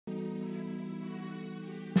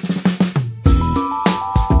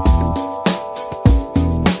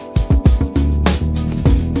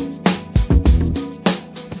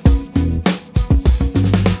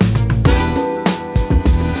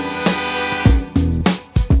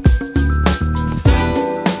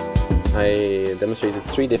demonstrated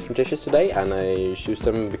 3 different dishes today, and I choose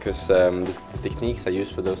them because the techniques I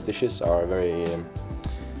use for those dishes are very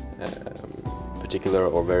particular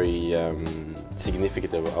or very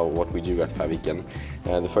significant of what we do at Faviken.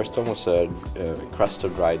 The first one was a crust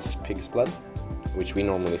of dried pig's blood, which we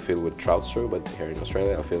normally fill with trout stew, but here in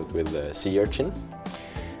Australia I fill it with sea urchin.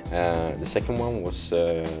 The second one was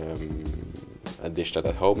a dish that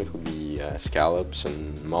at home it would be scallops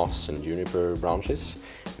and moss and juniper branches.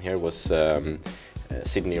 And here was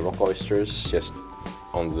Sydney rock oysters just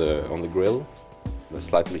on the grill,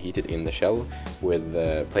 slightly heated in the shell, with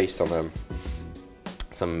placed on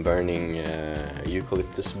some burning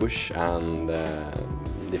eucalyptus bush and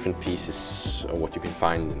different pieces of what you can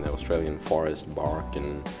find in the Australian forest, bark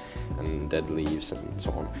and dead leaves and so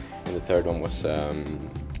on. And the third one was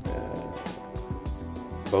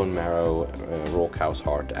bone marrow, raw cow's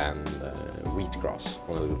heart and wheatgrass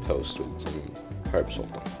on a little toast with some herb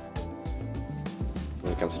salt on.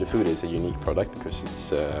 When it comes to the food, it's a unique product because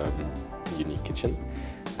it's a unique kitchen,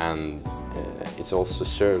 and it's also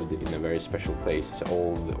served in a very special place. It's an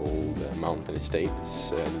old mountain estate.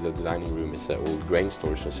 The dining room is an old grain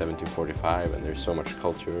store from 1745, and there's so much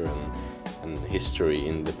culture and history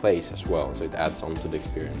in the place as well, so it adds on to the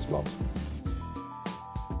experience lots.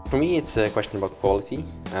 For me, it's a question about quality.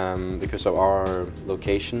 Because of our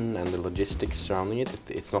location and the logistics surrounding it,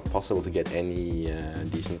 it's not possible to get any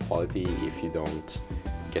decent quality if you don't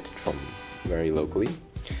get it from very locally.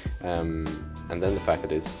 And then the fact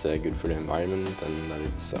that it's good for the environment and that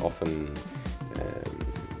it's often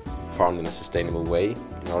farmed in a sustainable way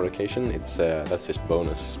in our location, that's just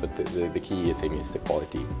bonus, but the key thing is the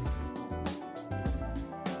quality.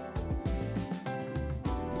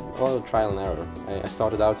 A lot of trial and error. I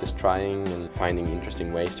started out just trying and finding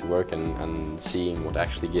interesting ways to work and seeing what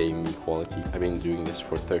actually gave me quality. I've been doing this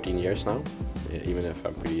for 13 years now, even if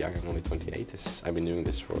I'm pretty young, I'm only 28. I've been doing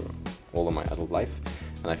this for all of my adult life,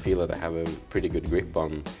 and I feel that I have a pretty good grip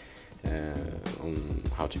on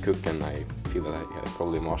how to cook, and I feel that I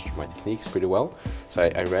probably master my techniques pretty well. So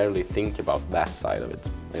I rarely think about that side of it.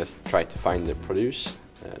 I just try to find the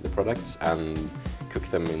products and cook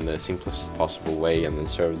them in the simplest possible way and then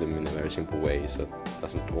serve them in a very simple way so it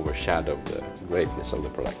doesn't overshadow the greatness of the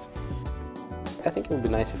product. I think it would be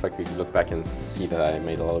nice if I could look back and see that I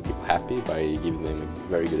made a lot of people happy by giving them a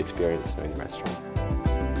very good experience in the restaurant.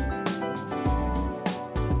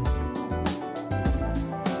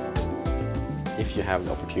 If you have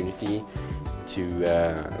the opportunity to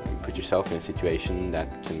put yourself in a situation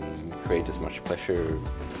that can create as much pleasure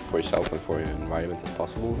for yourself and for your environment as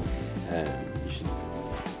possible, you should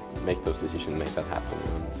make those decisions, make that happen,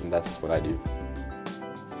 and that's what I do.